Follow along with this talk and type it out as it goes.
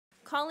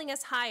calling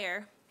us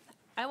higher,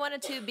 I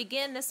wanted to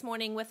begin this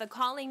morning with a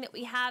calling that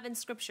we have in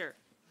Scripture.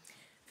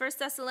 1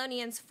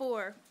 Thessalonians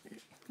 4,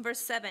 verse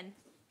 7.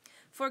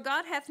 For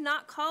God hath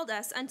not called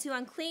us unto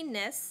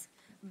uncleanness,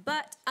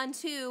 but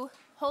unto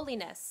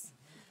holiness.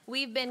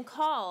 We've been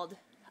called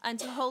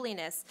unto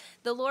holiness.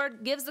 The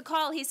Lord gives the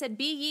call. He said,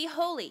 be ye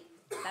holy.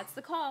 That's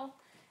the call.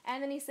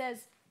 And then he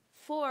says,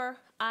 for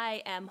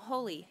I am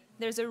holy.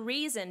 There's a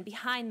reason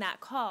behind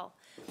that call.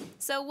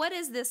 So what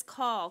is this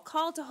call?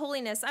 Call to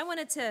holiness. I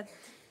wanted to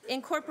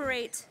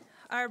incorporate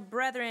our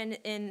brethren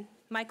in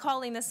my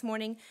calling this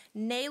morning,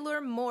 Naylor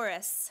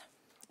Morris.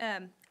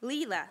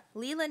 Leela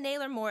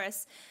Naylor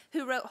Morris,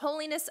 who wrote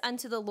Holiness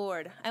Unto the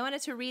Lord. I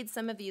wanted to read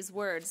some of these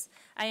words.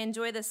 I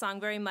enjoy this song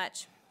very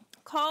much.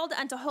 Called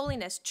unto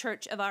holiness,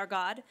 church of our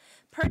God,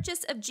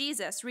 purchase of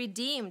Jesus,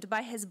 redeemed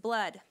by his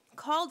blood,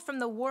 called from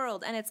the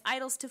world and its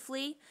idols to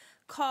flee,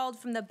 called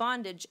from the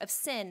bondage of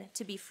sin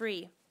to be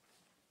free.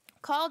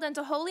 Called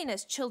unto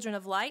holiness, children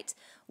of light,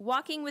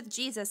 walking with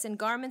Jesus in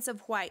garments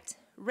of white,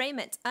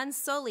 raiment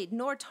unsullied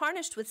nor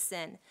tarnished with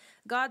sin,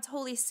 God's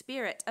Holy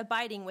Spirit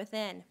abiding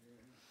within.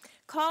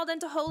 Called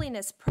unto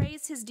holiness,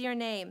 praise his dear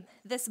name,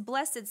 this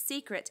blessed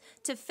secret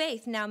to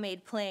faith now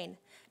made plain.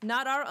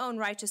 Not our own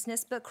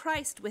righteousness, but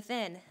Christ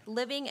within,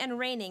 living and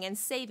reigning and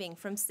saving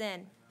from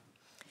sin.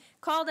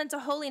 Called unto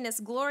holiness,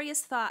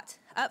 glorious thought,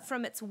 up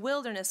from its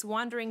wilderness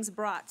wanderings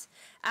brought,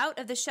 out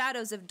of the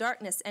shadows of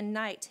darkness and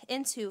night,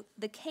 into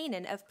the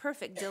Canaan of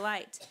perfect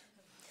delight.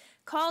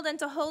 Called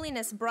unto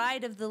holiness,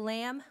 bride of the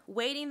Lamb,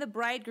 waiting the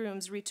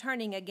bridegroom's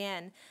returning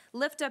again.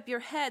 Lift up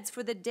your heads,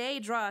 for the day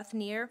draweth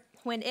near,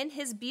 when in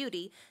his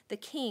beauty the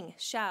King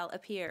shall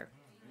appear.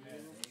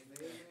 Amen.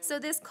 So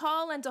this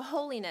call unto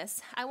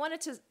holiness, I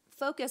wanted to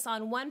focus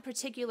on one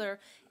particular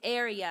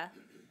area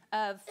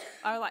of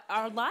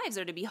our lives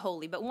are to be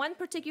holy, but one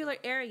particular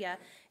area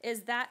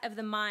is that of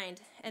the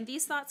mind. And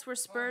these thoughts were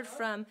spurred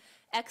from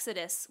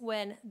Exodus,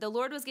 when the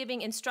Lord was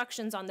giving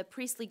instructions on the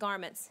priestly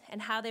garments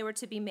and how they were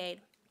to be made.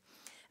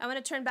 I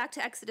want to turn back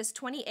to Exodus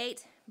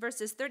 28,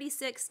 verses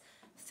 36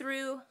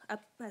 through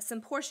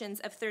some portions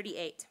of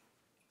 38.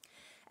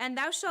 And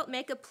thou shalt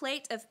make a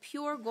plate of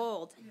pure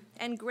gold,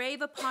 and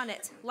grave upon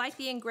it, like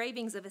the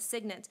engravings of a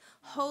signet,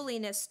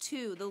 holiness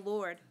to the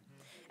Lord.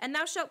 And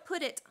thou shalt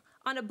put it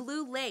on a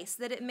blue lace,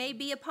 that it may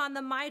be upon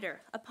the mitre,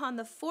 upon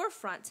the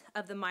forefront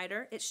of the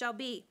mitre it shall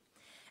be.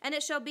 And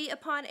it shall be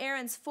upon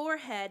Aaron's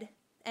forehead,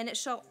 and it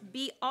shall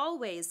be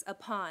always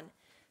upon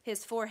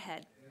his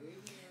forehead.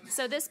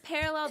 So this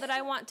parallel that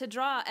I want to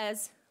draw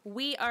as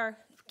we are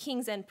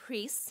kings and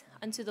priests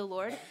unto the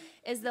Lord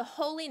is the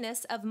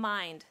holiness of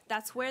mind.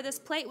 That's where this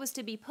plate was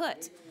to be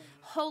put.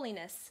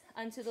 Holiness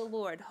unto the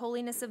Lord,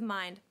 holiness of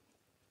mind.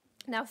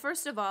 Now,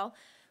 first of all,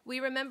 we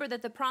remember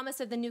that the promise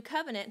of the new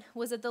covenant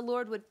was that the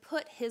Lord would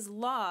put his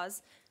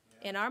laws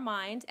in our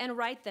mind and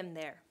write them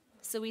there.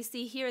 So we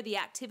see here the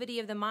activity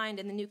of the mind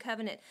in the new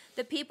covenant.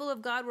 The people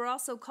of God were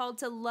also called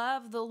to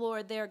love the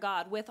Lord their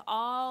God with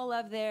all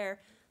of their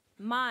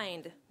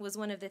mind, was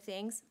one of the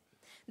things.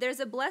 There's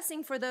a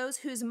blessing for those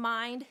whose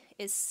mind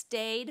is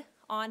stayed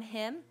on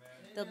him.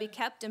 Amen. They'll be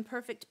kept in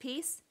perfect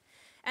peace.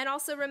 And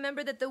also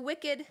remember that the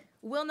wicked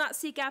will not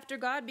seek after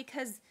God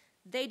because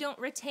they don't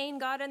retain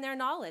God in their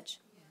knowledge.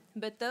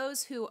 But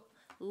those who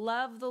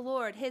love the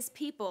Lord, his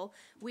people,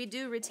 we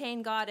do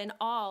retain God in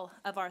all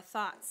of our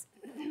thoughts.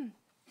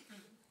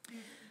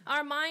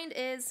 Our mind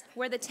is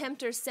where the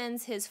tempter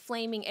sends his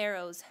flaming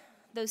arrows,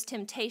 those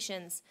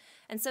temptations.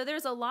 And so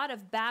there's a lot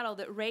of battle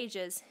that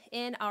rages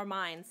in our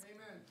minds.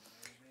 Amen.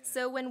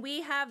 So when we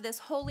have this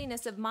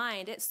holiness of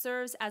mind, it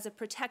serves as a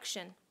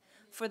protection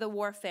for the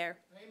warfare.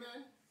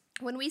 Amen.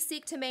 When we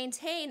seek to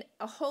maintain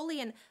a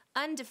holy and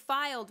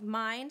undefiled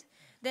mind,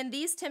 then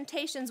these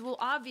temptations will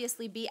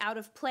obviously be out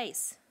of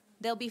place.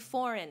 They'll be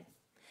foreign.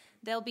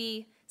 They'll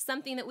be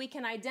something that we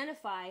can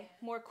identify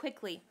more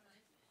quickly.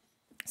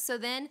 So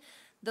then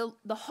the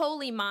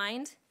holy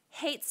mind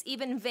hates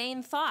even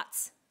vain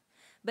thoughts,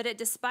 but it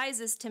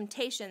despises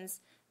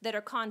temptations that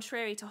are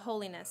contrary to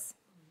holiness.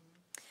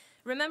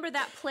 Remember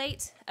that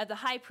plate of the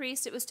high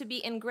priest? It was to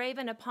be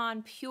engraven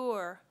upon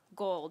pure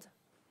gold.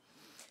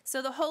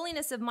 So the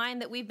holiness of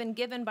mind that we've been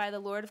given by the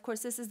Lord, of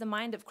course, this is the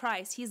mind of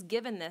Christ. He's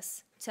given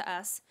this to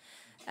us.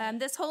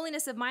 This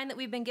holiness of mind that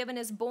we've been given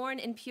is born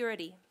in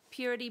purity,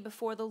 purity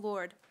before the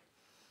Lord.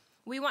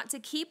 We want to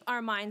keep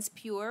our minds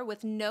pure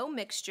with no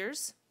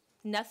mixtures,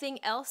 nothing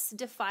else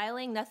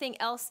defiling, nothing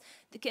else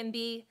that can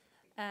be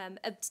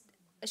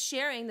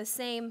sharing the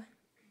same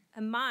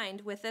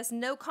mind with us,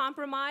 no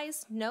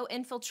compromise, no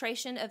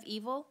infiltration of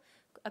evil,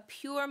 a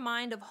pure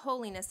mind of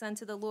holiness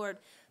unto the Lord.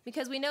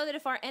 Because we know that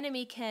if our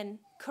enemy can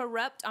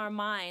corrupt our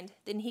mind,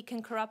 then he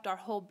can corrupt our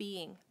whole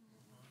being.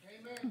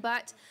 Amen.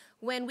 But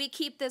when we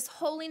keep this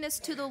holiness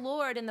to the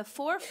Lord in the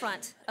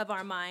forefront of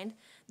our mind,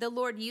 the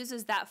Lord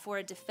uses that for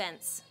a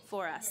defense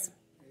for us.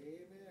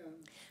 Amen.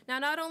 Now,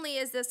 not only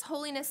is this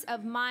holiness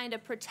of mind a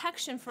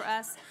protection for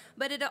us,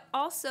 but it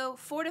also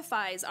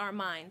fortifies our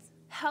minds,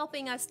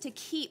 helping us to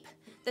keep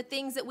the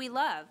things that we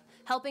love,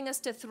 helping us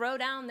to throw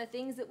down the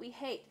things that we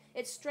hate.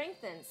 It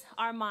strengthens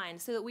our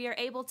mind so that we are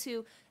able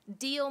to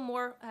deal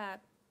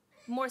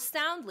more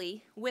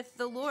soundly with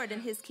the Lord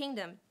and his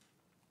kingdom.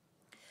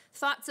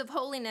 Thoughts of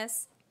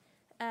holiness,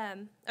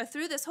 or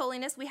through this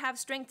holiness, we have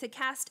strength to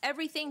cast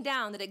everything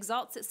down that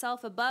exalts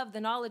itself above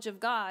the knowledge of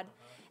God,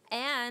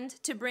 and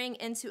to bring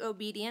into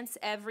obedience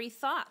every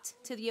thought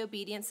to the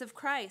obedience of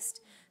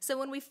Christ. So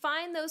when we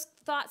find those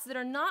thoughts that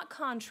are not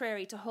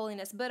contrary to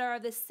holiness, but are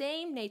of the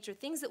same nature,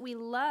 things that we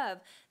love,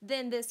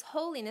 then this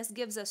holiness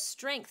gives us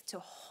strength to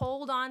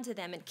hold on to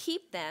them and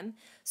keep them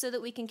so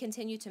that we can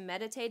continue to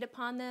meditate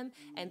upon them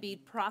and be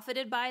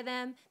profited by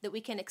them, that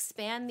we can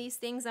expand these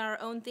things in our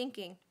own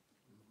thinking.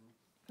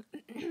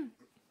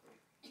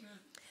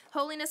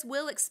 Holiness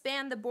will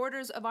expand the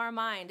borders of our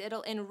mind.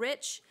 It'll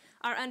enrich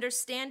our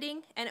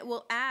understanding, and it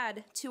will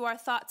add to our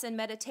thoughts and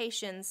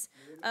meditations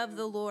of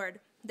the Lord.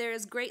 There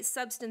is great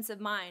substance of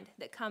mind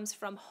that comes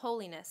from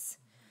holiness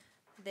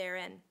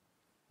therein.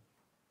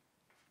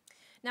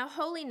 Now,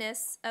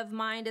 holiness of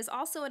mind is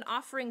also an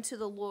offering to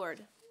the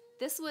Lord.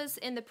 This was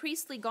in the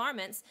priestly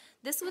garments.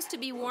 This was to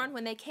be worn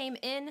when they came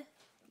in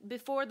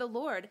before the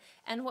Lord,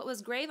 and what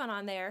was graven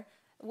on there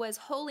was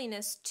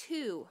holiness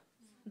to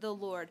the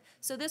Lord.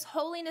 So this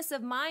holiness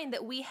of mind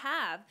that we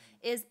have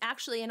is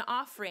actually an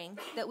offering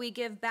that we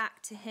give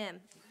back to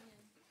him.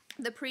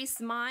 The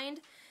priest's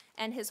mind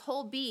and his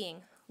whole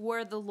being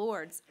were the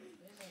Lord's.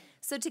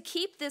 So to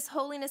keep this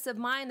holiness of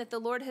mind that the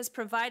Lord has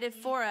provided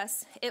for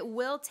us, it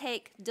will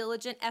take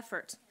diligent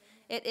effort.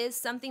 It is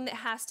something that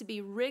has to be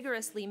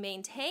rigorously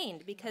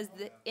maintained because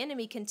the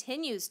enemy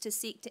continues to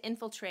seek to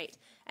infiltrate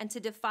and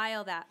to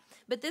defile that.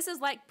 But this is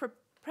like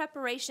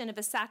preparation of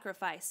a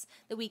sacrifice,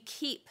 that we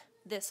keep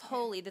this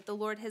holy that the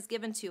Lord has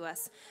given to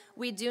us.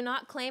 We do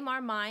not claim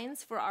our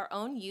minds for our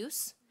own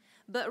use,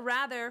 but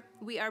rather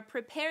we are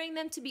preparing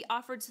them to be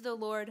offered to the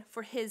Lord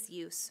for his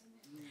use.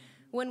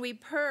 When we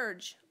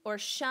purge or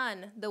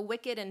shun the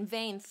wicked and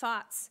vain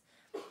thoughts,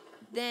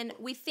 then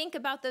we think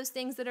about those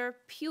things that are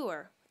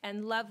pure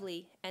and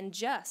lovely and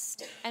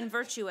just and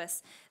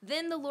virtuous.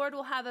 Then the Lord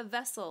will have a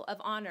vessel of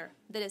honor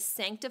that is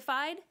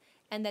sanctified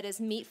and that is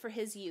meet for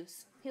his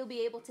use. He'll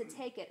be able to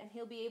take it and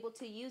he'll be able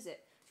to use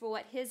it for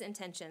what his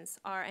intentions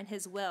are and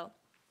his will.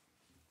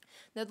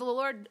 Now, the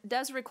Lord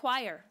does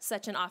require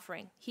such an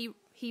offering.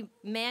 He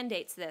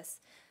mandates this,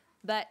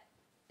 but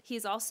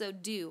he's also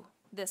due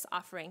this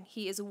offering.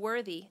 He is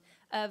worthy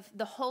of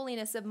the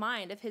holiness of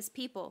mind of his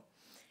people.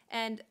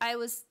 And I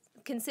was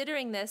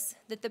considering this,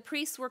 that the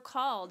priests were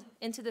called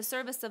into the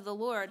service of the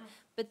Lord,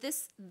 but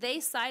they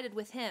sided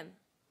with him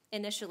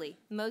initially.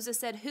 Moses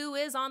said, "Who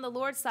is on the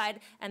Lord's side?"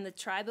 And the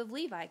tribe of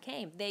Levi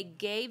came. They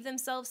gave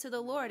themselves to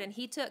the Lord, and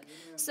he took.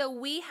 So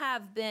we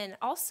have been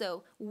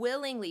also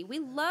willingly, we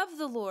love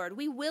the Lord.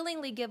 We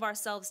willingly give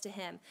ourselves to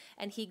him,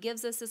 and he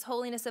gives us this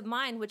holiness of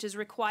mind, which is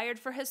required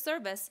for his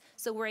service,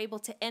 so we're able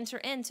to enter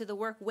into the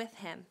work with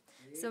him.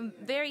 So I'm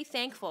very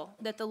thankful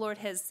that the Lord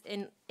has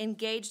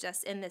engaged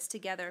us in this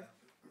together.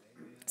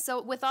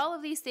 So with all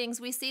of these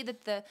things, we see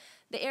that the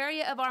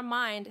area of our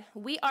mind,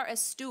 we are a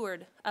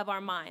steward of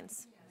our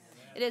minds.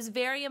 It is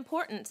very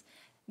important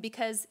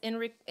because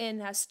in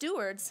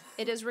stewards,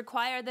 it is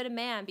required that a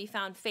man be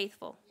found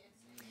faithful.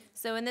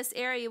 So in this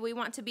area, we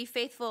want to be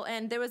faithful.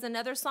 And there was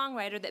another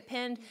songwriter that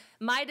penned,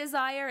 "My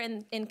desire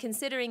in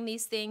considering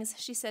these things,"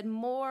 she said,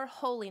 "More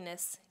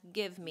holiness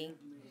give me."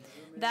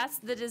 That's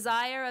the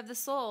desire of the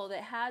soul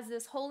that has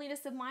this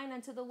holiness of mind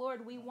unto the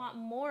Lord. We want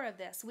more of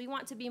this. We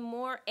want to be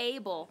more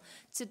able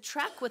to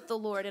track with the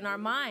Lord in our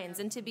minds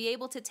and to be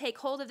able to take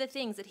hold of the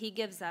things that he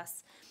gives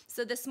us.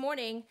 So this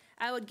morning,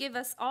 I would give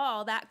us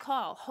all that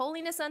call,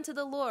 holiness unto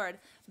the Lord,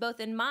 both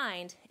in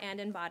mind and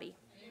in body.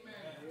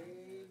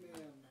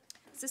 Amen.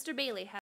 Sister Bailey has